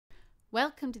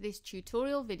Welcome to this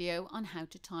tutorial video on how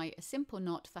to tie a simple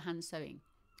knot for hand sewing.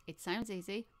 It sounds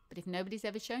easy, but if nobody's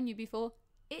ever shown you before,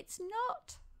 it's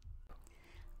not.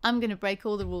 I'm going to break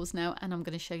all the rules now and I'm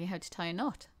going to show you how to tie a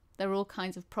knot. There are all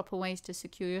kinds of proper ways to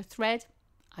secure your thread.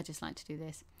 I just like to do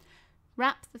this.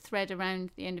 Wrap the thread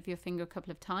around the end of your finger a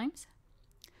couple of times.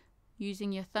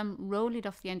 Using your thumb, roll it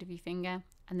off the end of your finger,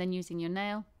 and then using your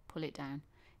nail, pull it down.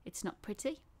 It's not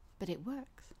pretty, but it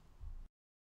works.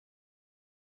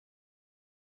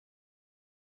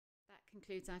 That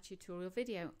concludes our tutorial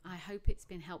video. I hope it's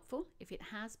been helpful. If it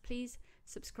has, please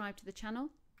subscribe to the channel,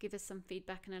 give us some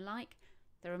feedback and a like.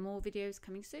 There are more videos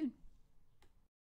coming soon.